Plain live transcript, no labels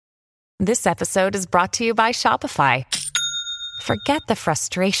This episode is brought to you by Shopify. Forget the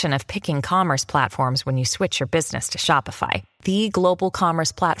frustration of picking commerce platforms when you switch your business to Shopify, the global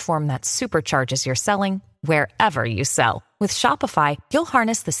commerce platform that supercharges your selling wherever you sell. With Shopify, you'll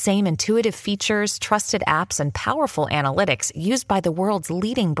harness the same intuitive features, trusted apps, and powerful analytics used by the world's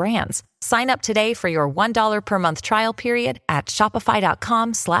leading brands. Sign up today for your $1 per month trial period at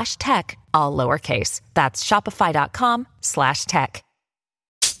shopify.com/tech, all lowercase. That's shopify.com/tech.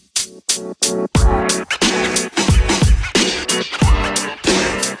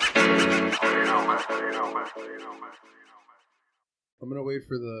 I'm gonna wait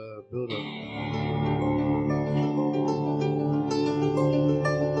for the build-up.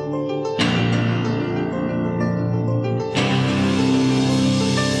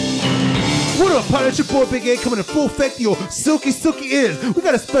 What up, partner? It's your boy Big A coming in full effect. Yo, silky is. We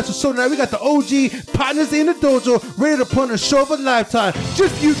got a special show tonight. We got the OG partners in the dojo ready to put on a show of a lifetime.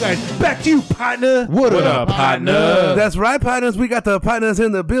 Just for you guys. Back to you, partner. What up, partner? That's right, partners. We got the partners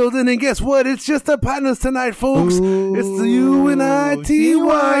in the building, and guess what? It's just the partners tonight, folks. Ooh, it's the UNITY.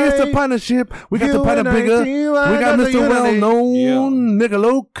 It's the partnership. We got the partner bigger. We got Mr. Well-Known,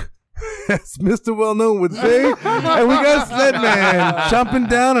 Nickeloke. That's Mr. Well-Known with Jay. And we got Sledman chomping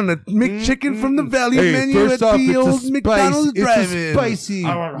down on a McChicken from the value menu at the old McDonald's drive-in. It's a spicy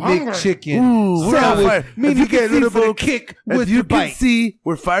McChicken. Ooh, we're on fire. Mean you get a little bit of kick with your bite. As you can see,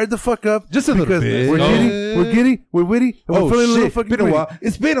 we're fired the fuck up. Just a little bit. We're giddy, we're witty, and we're feeling a little fucking been a witty. while.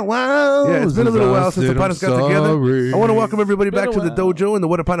 It's been a while. Yeah, it's been a little while since the partners got together. I want to welcome everybody back to the dojo and the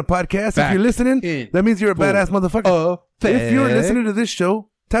What a Partner podcast. If you're listening, that means you're a badass motherfucker. If you're listening to this show,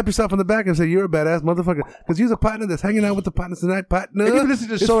 tap yourself on the back and say you're a badass motherfucker. Because you're a partner that's hanging out with the partners tonight, partner. If you listen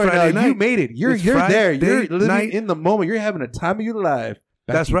to the show right now, you made it. You're there. You're living in the moment. You're having a time of your life.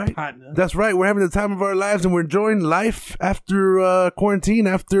 That's right. Partner. That's right. We're having the time of our lives, and we're enjoying life after quarantine,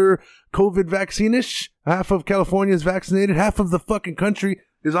 after COVID vaccine-ish. Half of California is vaccinated. Half of the fucking country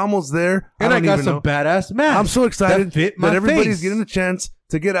is almost there. And I got some badass masks. I'm so excited that everybody's face. getting a chance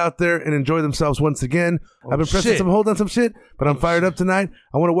to get out there and enjoy themselves once again. I've been pressing some hold on some shit, but I'm fired up tonight.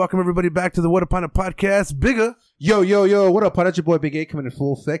 I want to welcome everybody back to the What Upon a Podcast. Bigger. Yo, what up? That's your boy Big A coming in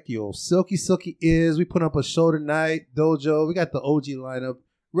full effect. Yo, Silky is. We put up a show tonight. Dojo. We got the OG lineup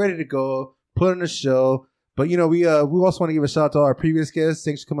ready to go. Put on a show. But, you know, we also want to give a shout out to our previous guests.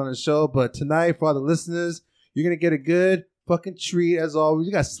 Thanks for coming on the show. But tonight, for all the listeners, you're going to get a good fucking treat as always.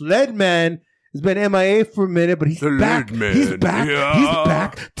 We got Sledman. He's been MIA for a minute, but he's back. He's back. Yeah. He's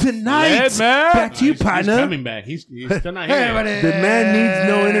back tonight. Sledman. Back to you, partner. He's coming back. He's still not here. The man needs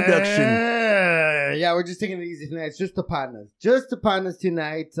no introduction. Yeah, we're just taking it easy tonight. It's just the partners. Just the partners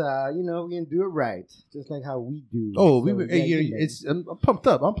tonight. You know, we're going to do it right. Just like how we do. Oh, so, I'm pumped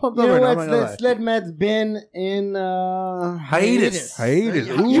up. I'm pumped up right now. Sledman's been in hiatus.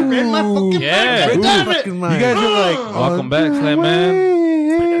 You read my fucking mind. Yeah. You guys are like, welcome back, Sledman.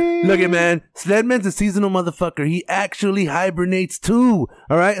 Look at man, Sledman's a seasonal motherfucker. He actually hibernates too.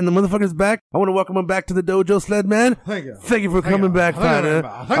 All right, and the motherfucker's back. I want to welcome him back to the dojo, Sledman. Thank you for coming back, partner.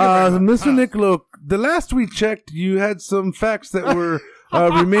 Mr. Nickeloke, the last we checked, you had some facts that were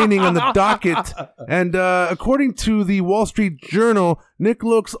remaining on the docket, and according to the Wall Street Journal,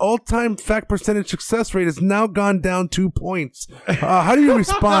 Nickeloke's all-time fact percentage success rate has now gone down 2 points. How do you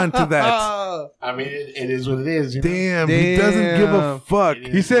respond to that? I mean, it is what it is. You know? Damn, he doesn't give a fuck.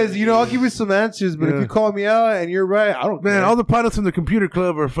 He says, I'll give you some answers, but if you call me out and you're right, I don't care. Man, all the pilots from the computer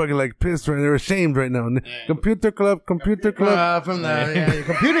club are fucking like pissed right now. They're ashamed right now. Computer club. from the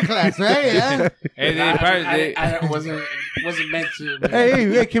computer class, right? Yeah. Hey, I wasn't meant to.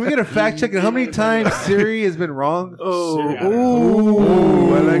 Hey, can we get a fact check on how many times Siri has been wrong? Oh,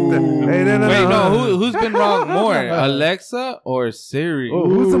 I like that. Hey, no. Who's been wrong more, Alexa or Siri? Oh,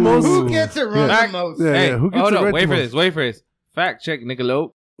 who's the most? Who gets it wrong the most? Hey, who gets hold it on. right Wait the for most? this. Wait for this. Fact check,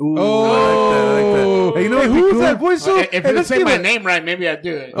 Nickelope. Ooh, I like that. Hey, you know what? Who's that voice? If you say my name right, maybe I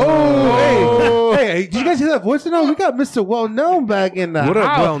do it. Hey, did you guys hear that voice? No, we got Mr. Well-Known back in the What up,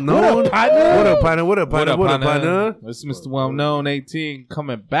 house. Well-Known? What up, partner? What up, partner? What up, partner? What up, partner? It's Mr. Well-Known 18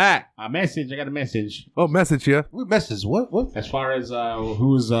 coming back. A message. I got a message. Oh, message here. We message. What? As far as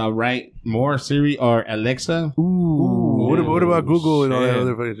who's right more, Siri or Alexa? Ooh. What about Google and all that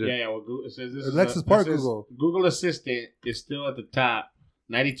other fucking shit? Yeah. Well, Google, it says this Alexa's part of Google. Google Assistant is still at the top.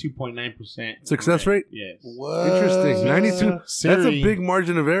 92.9% Success rate? Yes. What? Interesting. 92. Siri, That's a big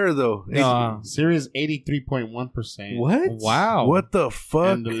margin of error, though. Siri is 83.1%. What? Wow. What the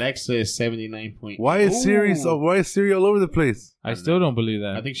fuck? And Alexa is 79.8%. Why is Siri all over the place? I still don't believe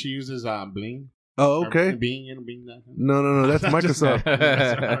that. I think she uses Bling. Oh, okay. Bing. No. That's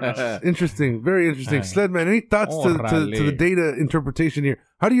Microsoft. Interesting. Very interesting. Sledman, any thoughts to the data interpretation here?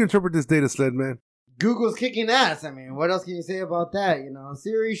 How do you interpret this data, Sledman? Google's kicking ass. I mean, what else can you say about that? You know,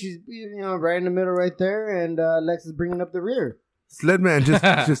 Siri, she's right in the middle right there, and Alexa's bringing up the rear. Sledman, just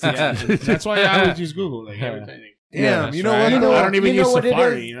that's why I always use Google. Like everything. Damn, you know right. what? I don't even use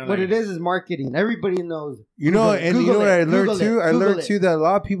Safari. What it is marketing. Everybody knows. You know, and you know what I learned too? I learned it. too that a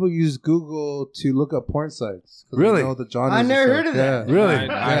lot of people use Google to look up porn sites. Really? You know the genres I never and heard of stuff. that.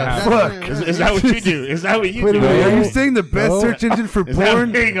 Yeah. Really? Fuck. Is that what you do? Is that what you Wait do? a minute. Are you saying the best search engine for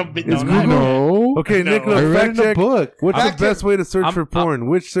porn is Google? No. Okay, No. Nicholas, I read fact in the check. book. What's Fact the best way to search for porn?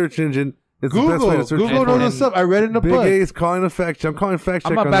 Which search engine is the best way to search Google for porn? knows what's up. I read in the Big book. A is calling a fact check. I'm calling fact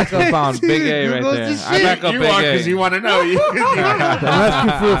check I'm on gonna back this. up on Big A right Google's there. the I back up You Big are because A. you want to know. I'm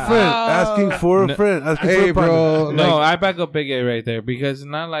asking for a friend. Asking for a friend. Asking for Hey, a partner. bro. No, I back up Big A right there because it's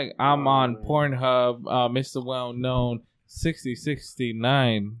not like I'm on Pornhub, Mr. Well Known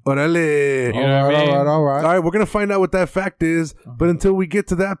 6069. Orale. You know what I mean? All right. All right, we're going to find out what that fact is. But until we get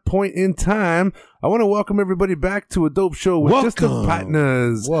to that point in time, I want to welcome everybody back to a dope show with just the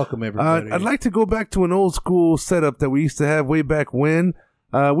partners. Welcome, everybody. I'd like to go back to an old school setup that we used to have way back when.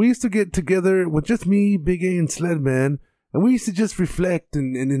 We used to get together with just me, Big A, and Sledman. And we used to just reflect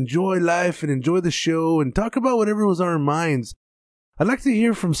and enjoy life and enjoy the show and talk about whatever was on our minds. I'd like to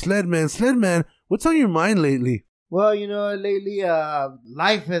hear from Sledman. Sledman, what's on your mind lately? Well, lately,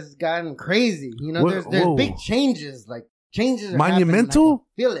 life has gotten crazy. There's Whoa. big changes. Like changes are Monumental? happening.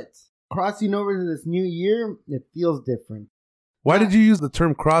 I can feel it. Crossing over to this new year, it feels different Why did you use the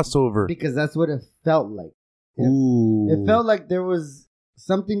term crossover? because that's what it felt like. Ooh. It felt like there was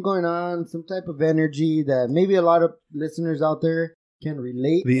something going on, some type of energy that maybe a lot of listeners out there can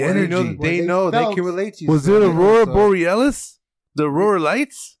relate. The Well, energy. they know. They felt- can relate to you. Was so, it you know, Aurora so- Borealis? The Aurora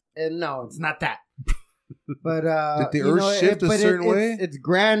Lights? And no, it's not that. But Did the earth shift a certain way? It's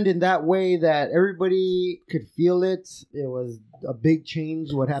grand in that way that everybody could feel it. It was a big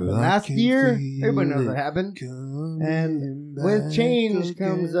change. What happened I last can year? feel Everybody knows it what happened. coming And back with change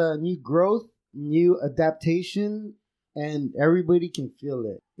comes again. new growth, new adaptation, and everybody can feel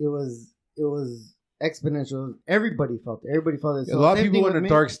it. It was exponential. Everybody felt it. Everybody felt it. A lot of same people thing went with a me.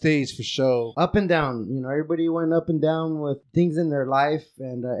 dark stage for show. Up and down. Everybody went up and down with things in their life,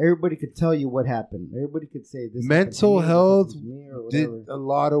 and everybody could tell you what happened. Everybody could say this. Mental happened to me, health this happened to me, or Did whatever. a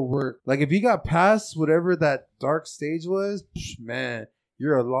lot of work. Like if you got past whatever that dark stage was, man,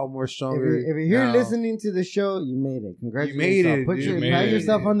 you're a lot more stronger. If you're here now. listening to the show, you made it. Congratulations. made it, Put dude. your, You pat made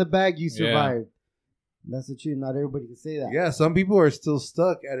yourself it. on the back. You Yeah. survived. That's the truth. Not everybody can say that. Yeah, some people are still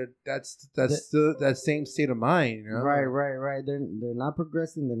stuck at still that same state of mind. You know? Right. They're not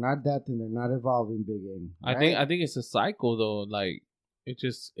progressing. They're not adapting. They're not evolving. Big game. I think it's a cycle though. Like it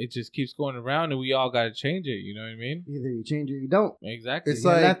just keeps going around, and we all got to change it. You know what I mean? Either you change or you don't. Exactly. It's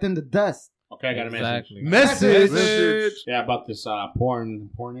You're like- left in the dust. Okay, I got a message. Exactly. Message. Yeah, about this porn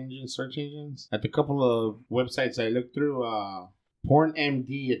engines, search engines. At the couple of websites I looked through, Porn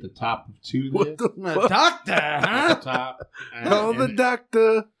MD at the top of two. What the fuck? Doctor, At huh? the top. Call the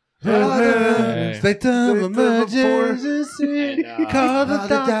doctor. Hey. State of emergency. And, Call the Call the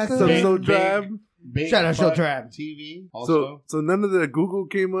doctor. So Big- Drab. Big Shout out Show Butt Trap. TV. Also, So none of the Google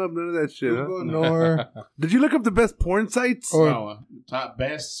came up, none of that shit. Huh? Google nor Did you look up the best porn sites? top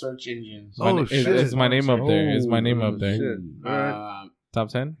best search engines. Oh, Is shit. my name up there? Is my name up there? Shit. All right. Top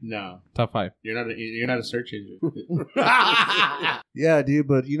 10? No, Top 5? you're not a search engine. Yeah, dude,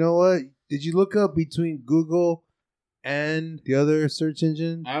 but you know what? Did you look up between Google and the other search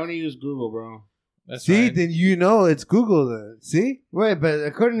engine? I only use Google, bro. That's See, right. then you know it's Google then. See? Wait, but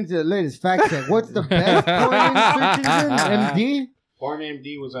according to the latest fact check, what's the best porn search engine? MD? Porn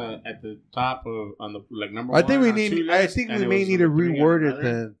MD was at the top of on the number I one. think we on need. two I lists, think and we it may was need to number three on reword it another.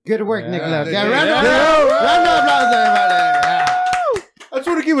 then. Good work, Yeah. Nicholas. Yeah, Yeah. round of Yeah. applause. Round of applause, everybody. Yeah. I just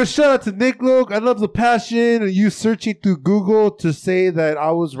want to give a shout out to Nick Loke. I love the passion and you searching through Google to say that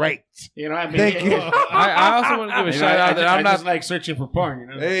I was right. You know, I mean, Thank you. I also want to give a You know, shout out that I'm I not. just like searching for porn. You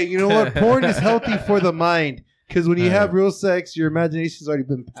know, Hey, you know what? Porn is healthy for the mind. Because when you have real sex, your imagination's already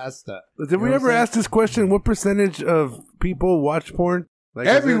been past that. Did we know ever what I'm ask this question? What percentage of people watch porn? Like,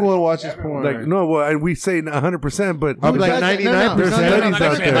 is it- Everyone watches porn. Like, no, well, we say 100%, but I'm like doesn't? 99%. there's No, studies no,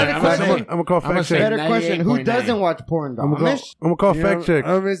 out there. better question. I'm gonna call I'm gonna fact say check. Better question. Who 98.9. doesn't watch porn, though? I'm gonna call You fact know, check.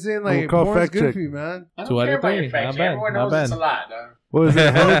 I'm just saying, like, I'm gonna call porn's fact good check. for you, man. I don't 2 out care of about 3. your fact Not check. bad. Everyone Not knows bad. it's a lot. Dog. What is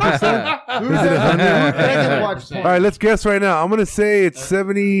it? 100%? Who Is it 100? doesn't watch porn? All right, let's guess right now. I'm gonna say it's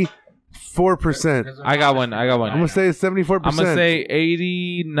 74%. I got one. I'm gonna say 74%. I'm gonna say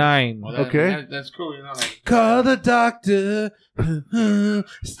 89. Well, Okay. That's cool. You know, like, Call the doctor.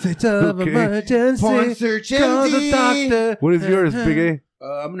 State of Okay. emergency. Porn search Call the MD. doctor. What is yours, Big A?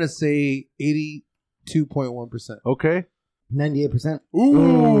 I'm gonna say 82.1%. Okay. 98%.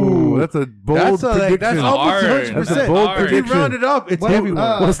 Ooh, that's a bold prediction. that's almost Hard. 100%. That's a bold Hard. If you prediction. round it up, it's Well, heavy one.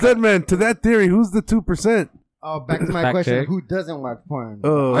 Well, Sledman, to that theory, who's the 2%? Oh, back to my Fact question. check. Who doesn't watch porn?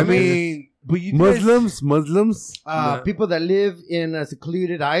 Oh, I mean, but you guys- Muslims. People that live in a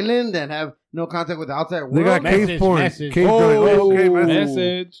secluded island and have no contact with the outside world. They got cave Message, porn. message. Cave Oh. joint. Okay,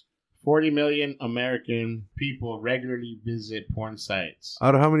 Message. 40 million American people regularly visit porn sites.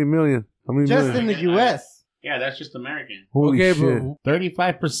 Out of how many million? How many Just million? in the U.S. Yeah, that's just American. Holy Okay, shit. but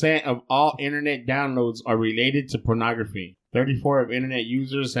 35% of all internet downloads are related to pornography. 34 of internet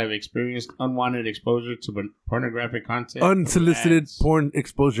users have experienced unwanted exposure to pornographic content. Unsolicited Ads. porn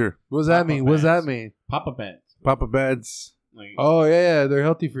exposure. what does that mean? What does that Papa mean? Pop-up ads. Papa Bads. Like, Oh yeah, they're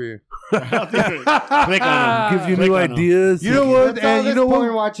healthy for you. click on them. Gives you Click new on them. ideas. You know what? That's all And you this know porn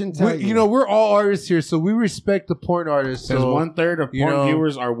what? watching tell You know, we're all artists here, so we respect the porn artists. Says So 1/3 of you porn know,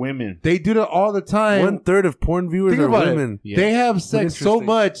 viewers are women. they do that all the time. 1/3 of porn viewers Think are about women. Yeah. They have sex so interesting.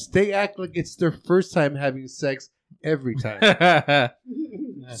 much, they act like it's their first time having sex every time.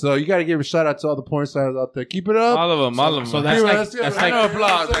 So you got to give a shout out to all the porn stars out there. Keep it up. All of them. All of them. So that's Anyway, like let's do that's it. like Round of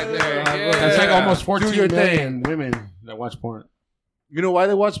applause right there. that's like almost Do 14 your million women that watch porn. You know why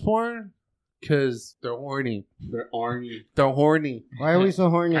they watch porn? Because they're horny. They're orny. They're horny. Why are we so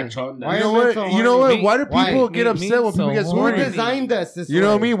horny? Cachonda. Why You know are men what? so You know horny? what? Why do Why? people get Me- upset when so people get Who horny? designed us this way? You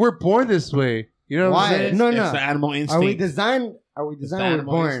know what I mean? We're born this way. You know what Why? I'm saying? No, It's no. the animal instinct. Are we designed? It's the Or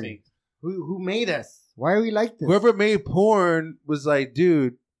animal born? instinct. Who made us? Why are we like this? Whoever made porn was like,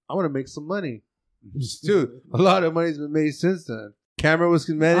 dude, I want to make some money. Dude, a lot of money's been made since then. Camera was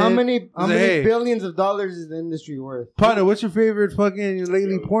invented. How many Hey. billions of dollars is the industry worth? Partner, what's your favorite fucking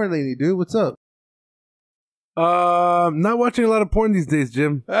lately porn lady, dude? What's up? Not watching a lot of porn these days,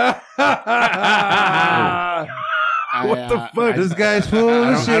 Jim. What the fuck? This guy's full of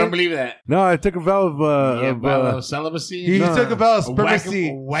I shit. don't believe that. No, I took a vow of, Of celibacy. He No. took about Whack-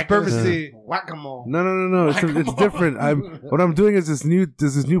 spermacy. whack- Spermacy. Whack-a-mole. No. It's different. What I'm doing is this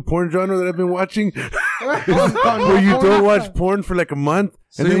new porn genre that I've been watching, where you don't watch porn for like a month,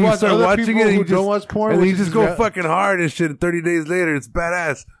 So and then you watch start other watching people it, and who you don't just watch porn, and then which you just is go ra- fucking hard and shit. And 30 days later, it's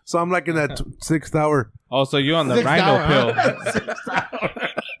badass. So I'm like in that 6th hour. Oh, so you're on the 6 rhino hour, pill.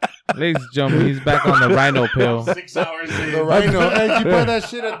 Ladies and gentlemen, he's back on the rhino pill. 6 hours later. The rhino. Hey, you buy that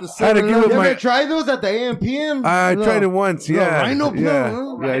shit at the I had to give 7-Eleven? it You my- ever try those at the AM PM? I tried it once. Yeah, rhino pill, yeah,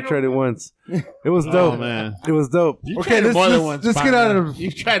 huh? yeah. I tried it once. It was dope. Oh, man. It was dope. You Okay, tried it let's- more than let's- once, let's get partner. out of-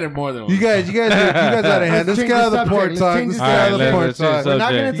 You tried it more than once. You guys out of hand. Let's change get out of the the porn subject. talk. Let's Let's change get the out of the subject. porn Let's change talk. the We're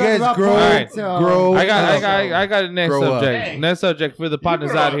not going subject. to You talk guys about grow- porn. grow- I got a next Grow up. subject. Hey. Next subject for the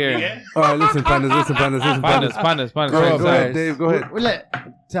partners out here. All right, listen, Pandas. Partners. Grow up, Go ahead, guys. Dave. Go ahead.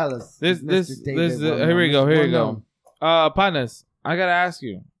 Tell us. This. Mr. David Here we go. Well-known. Partners, I gotta ask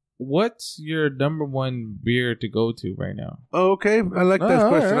you, what's your number one beer to go to right now? Oh, okay. I like that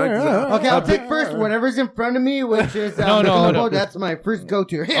question. I like that. Okay, I'll take first whatever's in front of me, which is No, Michelob. no. that's my first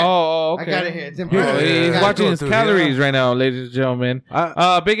go-to. Here, Oh, I okay. got it here. It's in Oh, front of me. he's Gotta watching go his through, calories right now, ladies and gentlemen.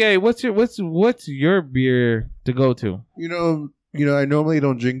 Big A, what's your beer to go to? You know, I normally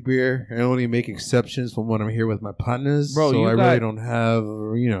don't drink beer. I only make exceptions from when I'm here with my partners. Bro, so you I got- really don't have,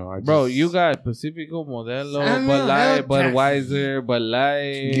 Bro, you got Pacifico, Modelo, Samuel Bud Light, L. Budweiser, Bud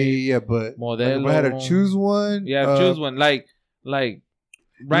Light. Yeah, but Modelo. if I had to choose one, Choose one. Like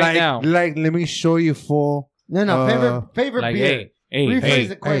right now. Like, let me show you full. No, favorite Like, beer. hey, Rephrase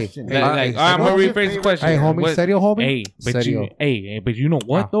the question. hey, Like, hey, I'm gonna what's your rephrase the favorite question. Hey, homie, What- serio, homie? Hey, but you know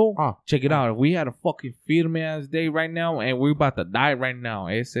what though? Check it out. If we had a fucking firme ass day right now, and we're about to die right now,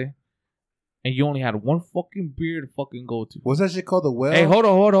 ese, and you only had one fucking beer to fucking go to. What's that shit called? The well? Hey, hold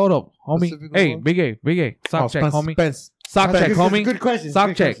up, homie. Pacifico Hey, one? Big A, sock check, homie. Sock That's check, a homie. Good question. Sock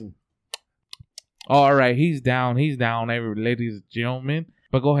good check. question. All right, he's down, ladies and gentlemen.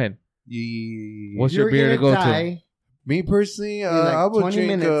 But go ahead. Yeah. What's your You're beer to gonna go to? die. Me personally, like I would 20 drink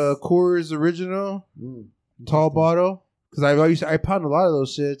minutes. Coors Original Mm. tall bottle because I pound a lot of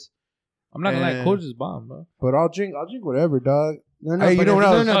those shits. I'm not gonna lie, And- Coors is bomb, bro. But I'll drink whatever, dog. No, Hey, you but know if- what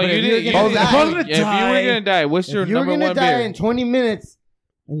I was- no, No, but you if you're didn't. gonna if die- I was gonna If you were gonna die, what's your if you're number gonna one die beer? in 20 minutes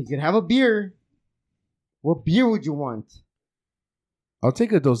and you could have a beer, what beer would you want? I'll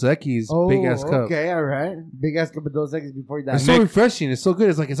take a Dos Equis big ass cup. Okay, all right. Big ass cup of Dos Equis before you die. It's so refreshing. It's so good.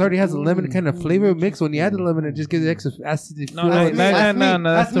 It's like it already has a lemon kind of flavor mix. When you add the lemon, it just gives the extra acidity. No, flavor. no, that's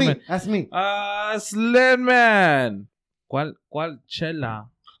That's too me. many. That's me. Sledman. ¿Cuál chela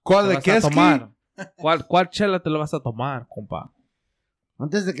 ¿Cuál te de vas a Kesky? tomar? ¿Cuál chela te lo vas a tomar, compa?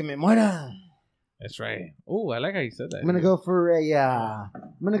 Antes de que me muera. That's right. Oh, I like how you said that. I'm gonna go for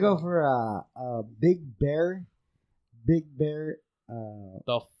a Big Bear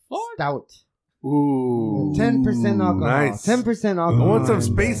The fuck? stout. Ooh. 10% alcohol. Nice. 10% I alcohol. want some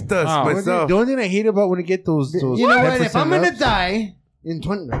space dust Oh. myself. The only thing I hate about when you get those You know what? If I'm 10% gonna ups- die in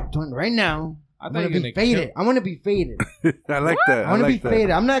 20 right now, I I'm thought gonna you were be gonna faded. kill- I want to be faded. I like that. I want to like be that.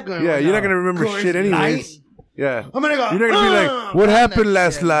 faded. I'm not gonna. Yeah, you're not gonna remember Coors shit anyways. Light. Yeah. I'm gonna go. You're not gonna be like, what happened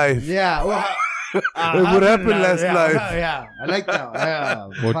last life? Yeah. Well, What happened last life? Yeah, I like that.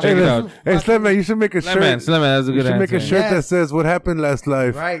 Well, check it out. Hey, Slim Man, you should make a shirt. Slim Man, that's a You good should make a answer. shirt that Yes. says "What happened last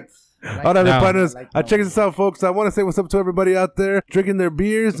life." Right. I like All right, that. partners. I like Check that. this out, folks. I want to say what's up to everybody out there drinking their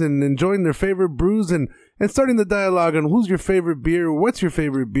beers and enjoying their favorite brews and starting the dialogue on who's your favorite beer, what's your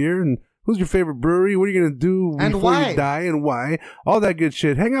favorite beer, and who's your favorite brewery, what are you going to do And before why. you die, and why. All that good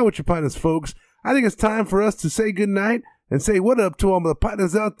shit. Hang out with your partners, folks. I think it's time for us to say goodnight and say what up to all the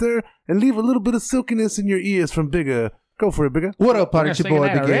partners out there and leave a little bit of silkiness in your ears from Bigger. Go for it, Bigger. What up, partner? It's your We're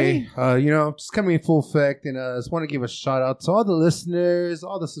boy, gonna The say Gay. Just coming in full effect, and just want to give a shout out to all the listeners,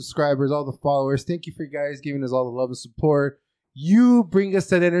 all the subscribers, all the followers. Thank you for you guys giving us all the love and support. You bring us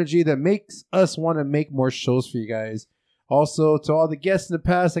that energy that makes us want to make more shows for you guys. Also, to all the guests in the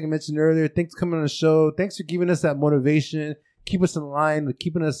past, like I mentioned earlier, thanks for coming on the show. Thanks for giving us that motivation. Keep us in line with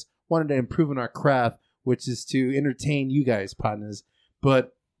keeping us wanting to improve in our craft, which is to entertain you guys, partners.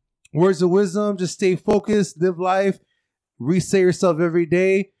 But words of wisdom, just stay focused, live life. Reset yourself every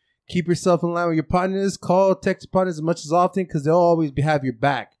day. Keep yourself in line with your partners. Call, text your partners as much as often because they'll always have your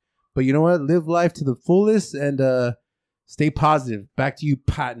back. But you know what? Live life to the fullest and stay positive. Back to you,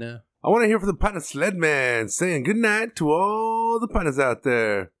 partner. I want to hear from the partner Sledman saying good night to all the partners out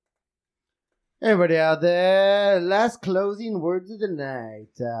there. Everybody out there, last closing words of the night.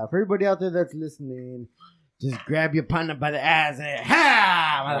 For everybody out there that's listening, just grab your partner by the ass and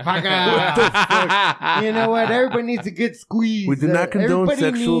ha, motherfucker. You know what? Everybody needs a good squeeze. We do not condone Everybody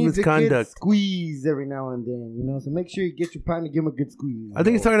sexual needs a good misconduct. squeeze every now and then, you know. So make sure you get your partner, give him a good squeeze. I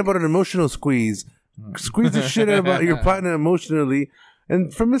think he's talking about an emotional squeeze. Squeeze the shit out about your partner emotionally.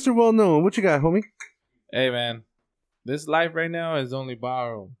 And from Mr. Well Known, what you got, homie? Hey, man. This life right now is only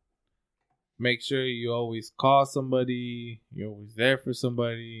borrowed. Make sure you always call somebody. You're always there for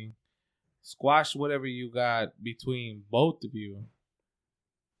somebody. Squash whatever you got between both of you.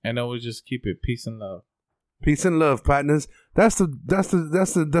 And always just keep it peace and love. Peace and love, partners. That's the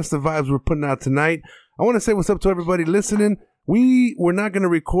vibes we're putting out tonight. I want to say what's up to everybody listening. We were not going to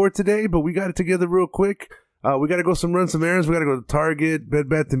record today, but we got it together real quick. We got to go run some errands. We got to go to Target, Bed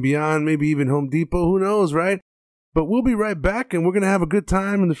Bath & Beyond, maybe even Home Depot. Who knows, right? But we'll be right back, and we're going to have a good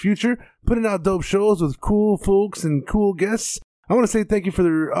time in the future, putting out dope shows with cool folks and cool guests. I want to say thank you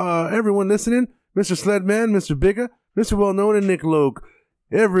for everyone listening. Mr. Sledman, Mr. Bigger, Mr. Well Known, and Nick Loke.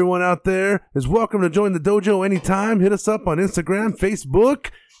 Everyone out there is welcome to join the dojo anytime. Hit us up on Instagram, Facebook,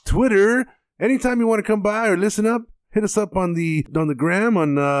 Twitter. Anytime you want to come by or listen up, hit us up on the gram,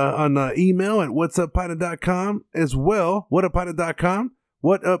 on email at whatsuppartner.com as well. Whatsuppartner.com.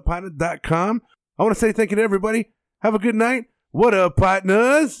 Whatsuppartner.com. I want to say thank you to everybody. Have a good night. What up,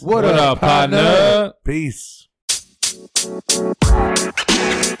 partners? What up, partner? Peace.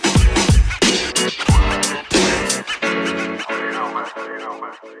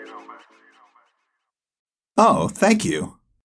 Oh, thank you.